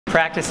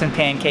Practice and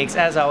Pancakes.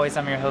 As always,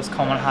 I'm your host,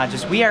 Coleman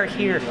Hodges. We are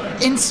here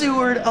in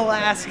Seward,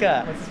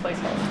 Alaska. What's this place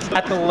called?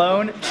 At the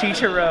Lone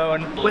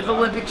Chicharron with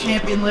Olympic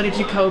champion Lydia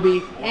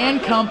Jacoby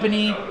and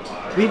company.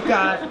 We've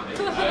got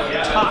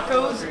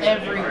tacos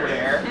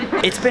everywhere.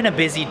 It's been a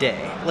busy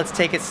day. Let's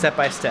take it step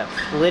by step.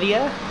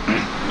 Lydia,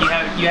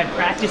 you had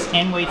practice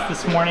and weights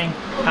this morning.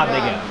 How'd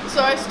they go?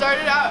 So I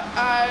started out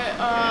at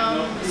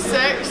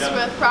 6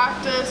 with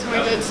practice, and we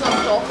did some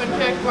dolphin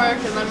kick work,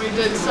 and then we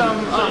did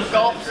some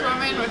gulf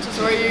swimming, which is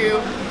where you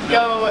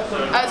go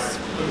as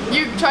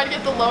you try to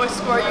get the lowest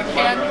score you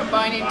can,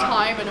 combining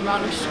time and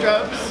amount of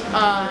strokes.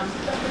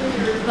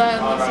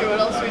 Then let's see what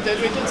else we did.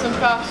 We did some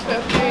fast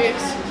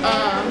 50s,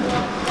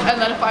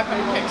 and then a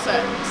 500 kick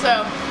set.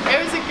 So it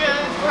was a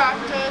good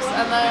practice,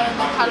 and then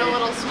had a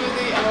little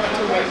smoothie and went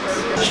to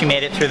weights. She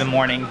made it through the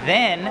morning.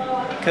 Then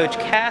Coach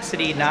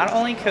Cassidy not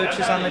only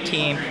coaches on the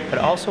team, but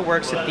also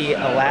works at the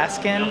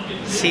Alaska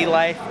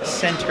SeaLife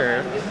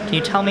Center. Can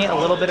you tell me a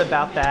little bit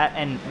about that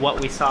and what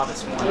we saw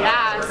this morning?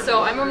 Yeah,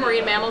 so I'm a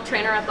marine mammal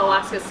trainer at the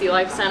Alaska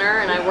SeaLife Center,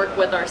 and I work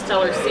with our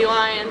stellar sea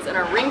lions and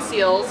our ring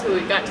seals, who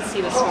we got to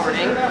see this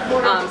morning.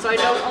 So I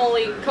don't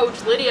only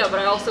coach Lydia, but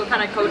I also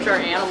kind of coach our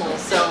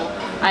animals. So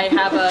I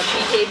have a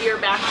behavior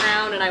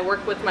background, and I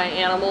work with my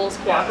animals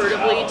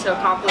cooperatively to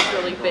accomplish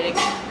really big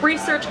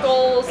research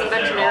goals and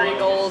veterinary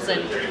goals,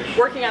 and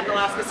working at the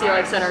Alaska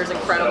SeaLife Center is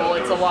incredible.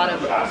 It's a lot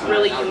of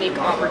really unique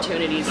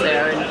opportunities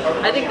there, and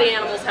I think the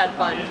animals had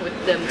fun with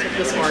them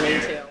this morning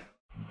too.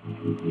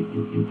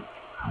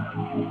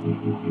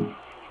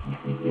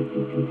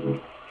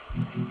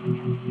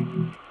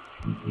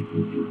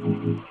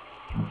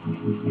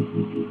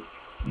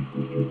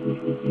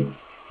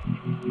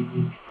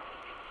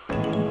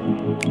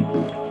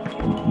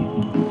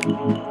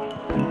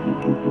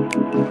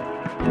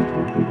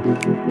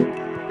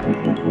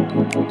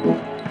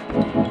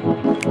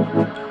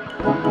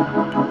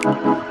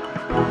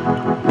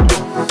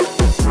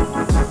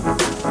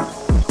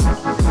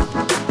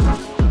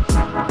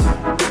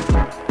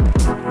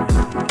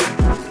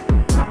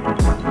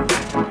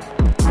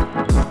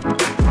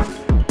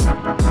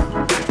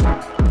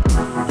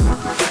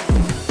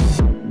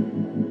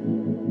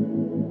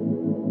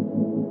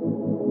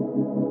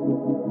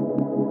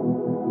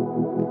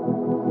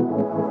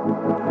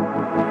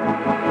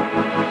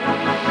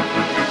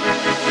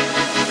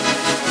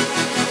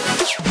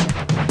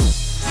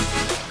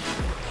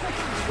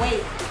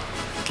 Wait.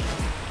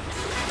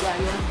 Yeah,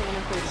 you want to stand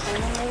up for the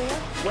stand over here?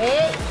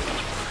 Wait.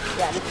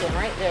 Yeah, just stand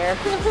right there.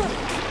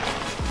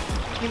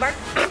 You mark.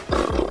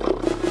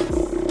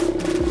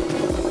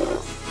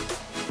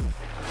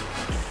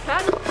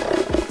 Cut.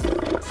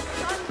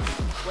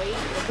 Wait,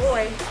 good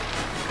boy.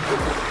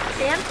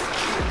 Stand.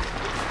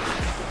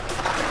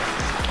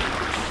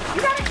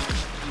 You got it.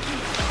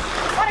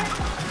 Water.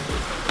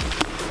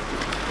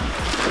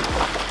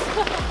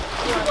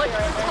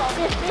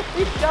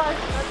 He does.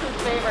 That's his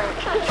favorite.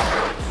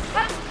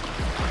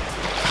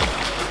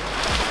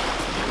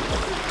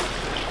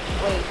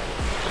 Wait.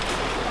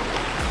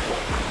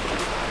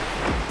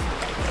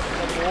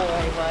 Good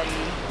boy,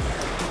 buddy.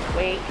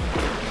 Wait.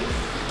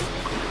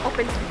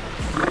 Open.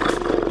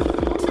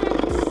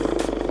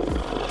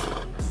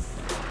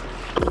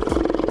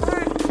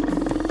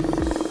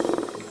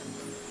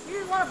 You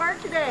just want to bark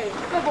today.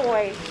 Good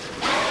boy.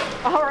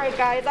 All right,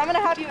 guys. I'm gonna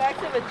have you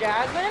exit with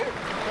Jasmine.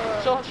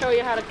 She'll show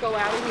you how to go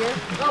out of here.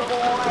 Good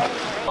boy.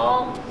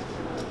 Oh.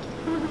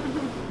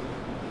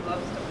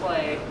 Loves to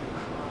play.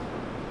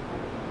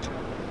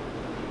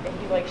 And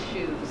he likes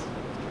shoes.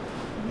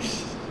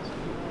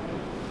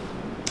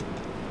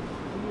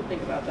 What do you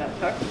think about that,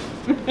 Tuck?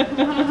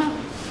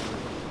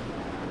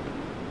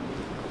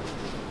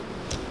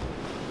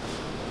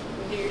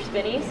 Do your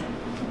spinnies.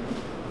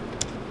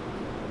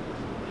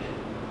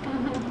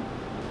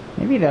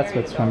 Maybe that's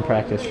what swim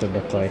practice should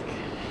look like.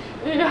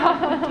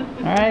 Yeah.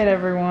 All right,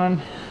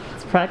 everyone.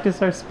 Let's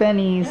practice our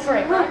spinnies.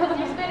 Right, practice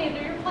your spinnies,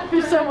 do your flips.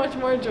 You're so much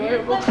more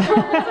enjoyable.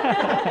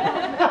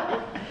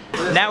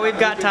 Now we've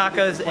got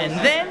tacos, and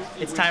then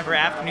it's time for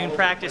afternoon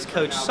practice.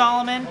 Coach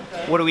Solomon,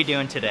 what are we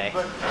doing today?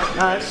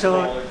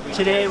 So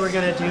today we're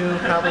going to do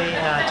probably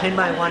 10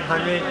 by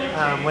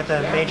 100 with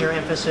a major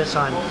emphasis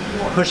on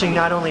pushing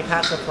not only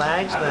past the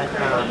flags, but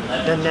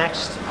the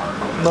next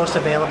most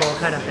available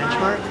kind of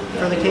benchmark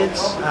for the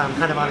kids,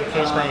 kind of on a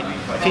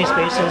case-by-case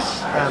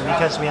basis,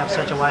 because we have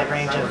such a wide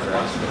range of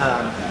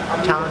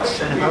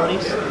talents and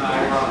abilities.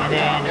 And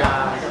then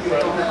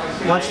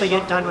once they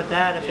get done with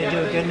that, if they do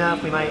it good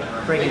enough, we might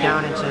break it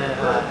down into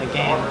a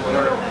game.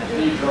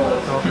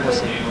 We'll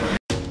see.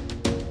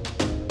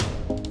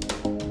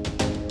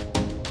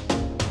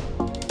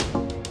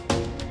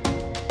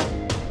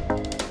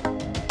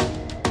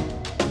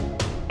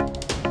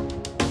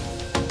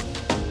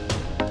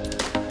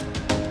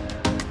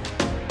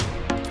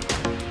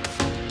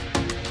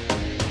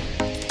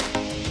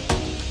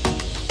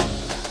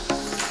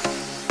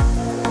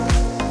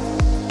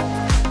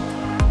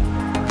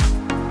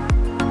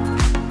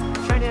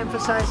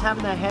 Emphasize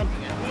having that head,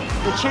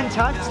 the chin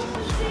tucked,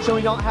 so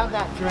we don't have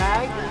that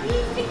drag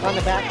on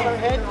the back of our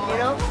head, you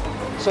know?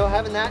 So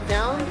having that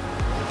down,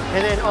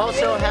 and then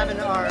also having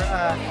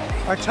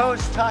our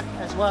toes tucked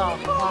as well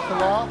off the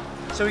wall,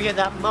 so we get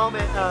that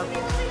moment of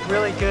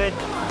really good,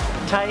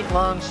 tight,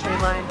 long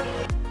streamline.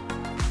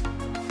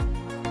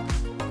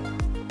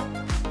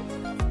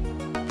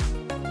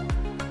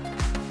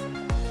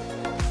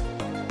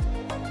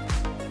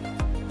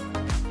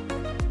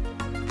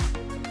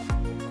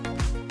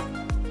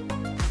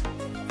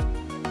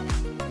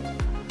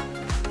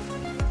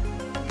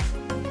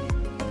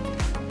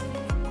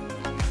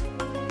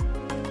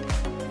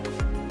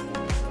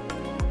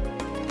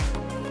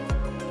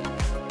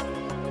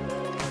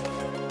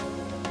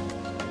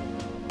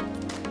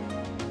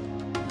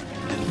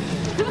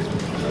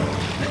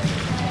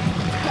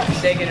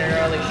 Taking an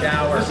early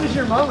shower. This is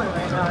your moment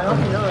right now. I hope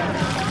you know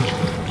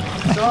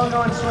that. So I'll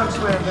go and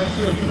swim. That's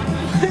you.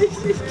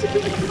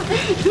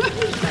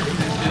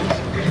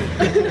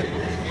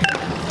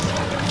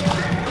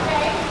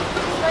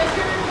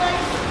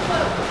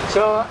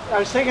 So I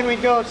was thinking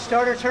we'd go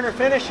starter, turner,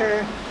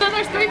 finisher. So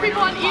there's 3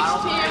 people on each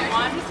team.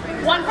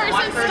 One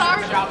person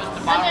starts,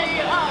 and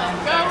they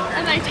go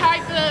and they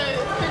tag the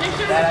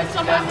finisher, which is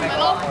somewhere in the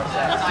middle.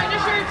 The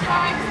finisher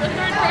tags the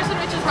 3rd person,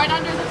 which is right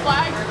under the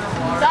flag.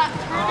 That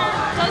turner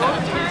does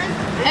the turn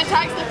and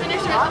tags the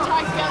finisher, and the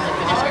tags go the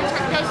finisher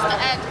goes to the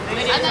end.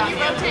 And then you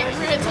rotate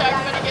through it so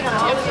everybody gets a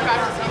chance to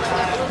practice each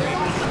other.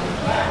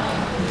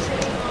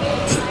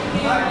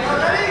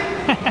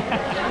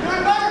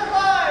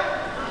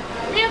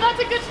 Yeah, that's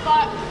a good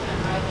spot.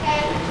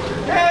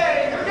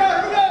 Hey, here we go,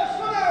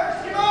 swimmers,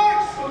 team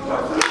marks!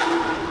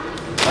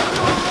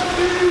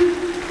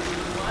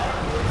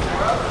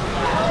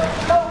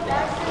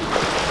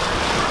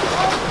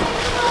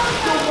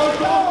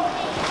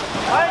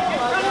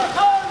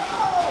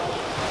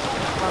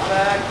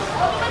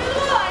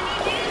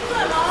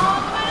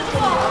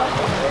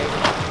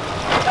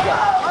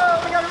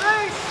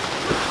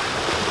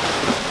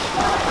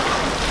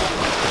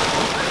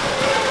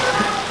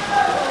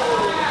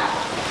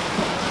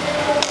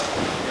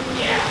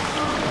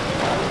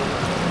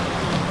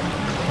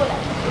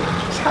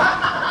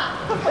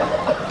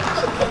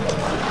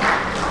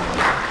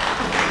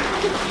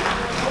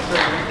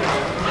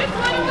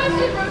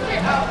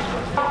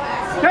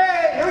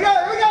 Hey, here we go,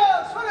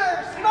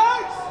 swimmers, team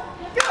marks,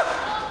 go!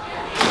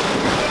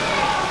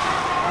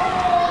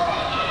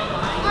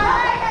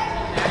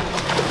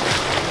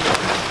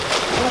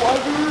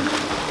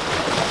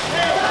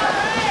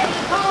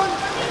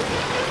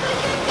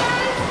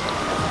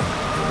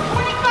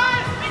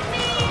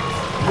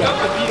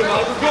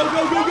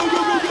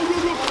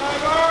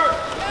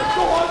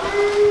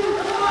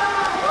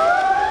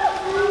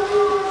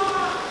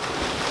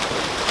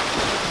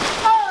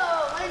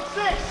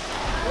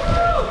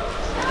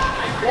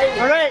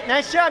 All right,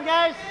 nice job,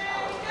 guys.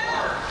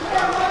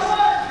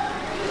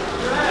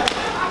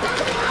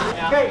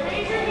 Okay,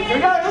 here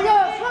we go,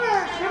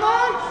 swimmers, team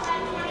marks,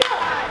 go!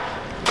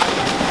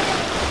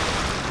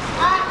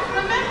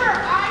 Remember,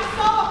 I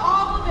saw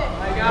all of it.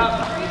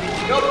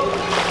 Go.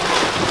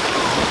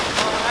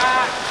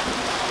 Back.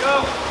 Go.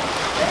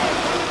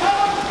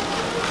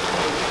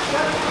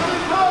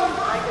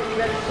 You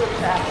gotta switch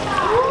that.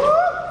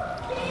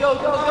 Go.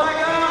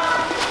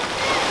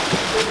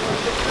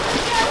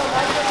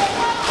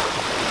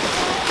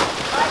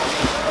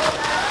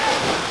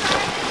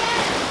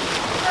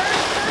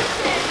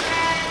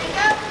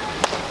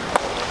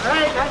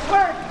 Alright, nice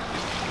work.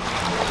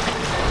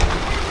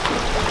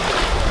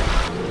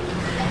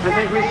 I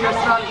think we've just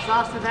about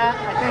exhausted that.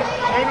 I think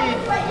maybe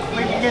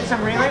we can get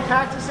some relay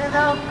practice in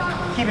though.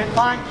 Keep it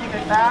fun, keep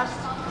it fast.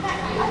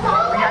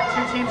 We got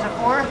 2 teams of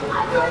 4.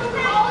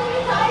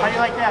 How do you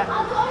like that?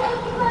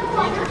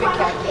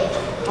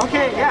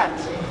 Okay, yeah.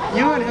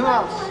 You and who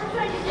else?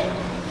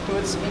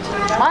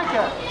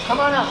 Micah, come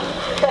on up.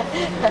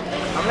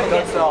 I'm gonna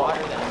get so hard.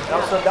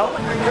 Also, don't.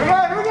 Here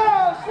we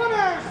go,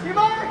 swimmers, team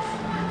marks,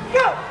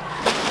 go!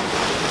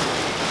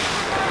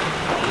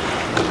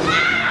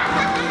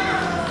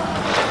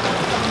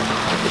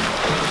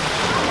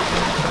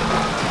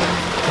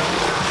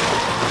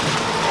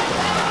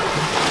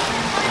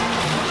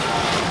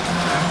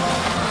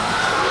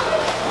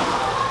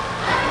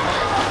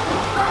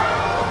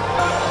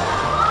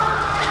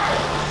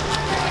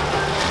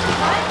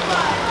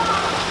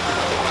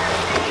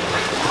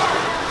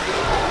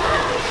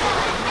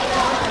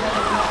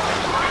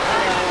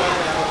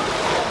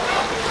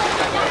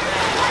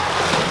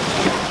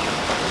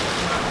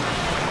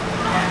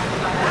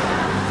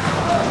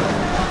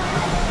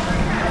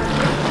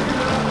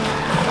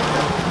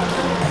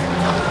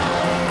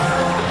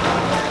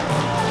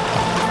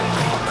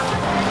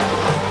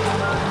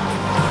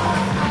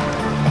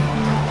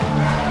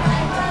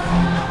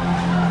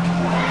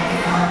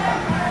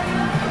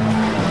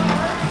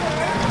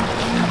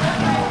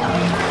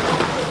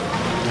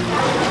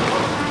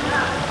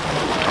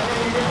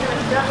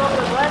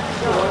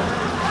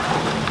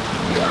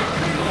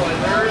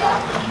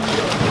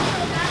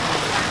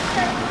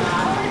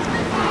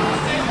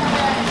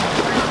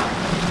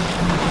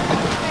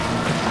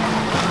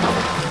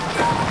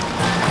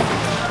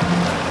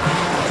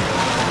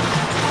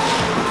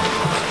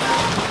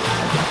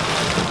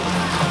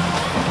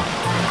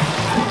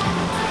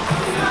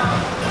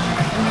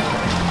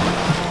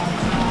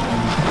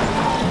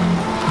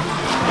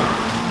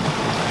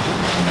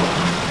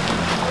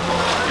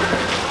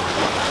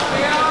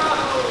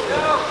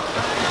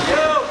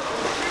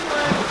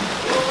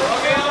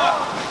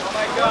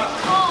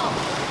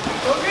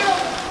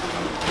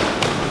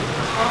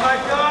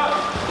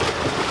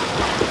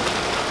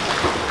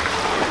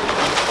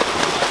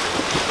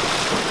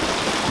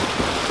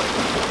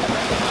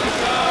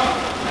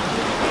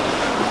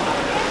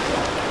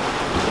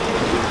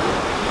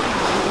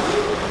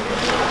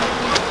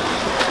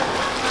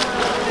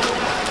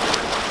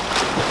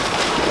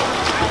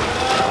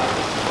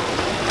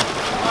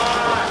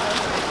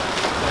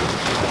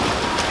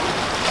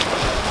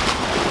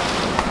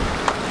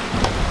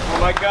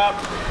 Mic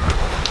up.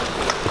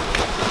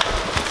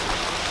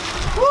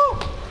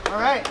 Woo! All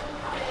right.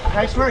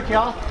 Nice work,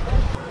 y'all.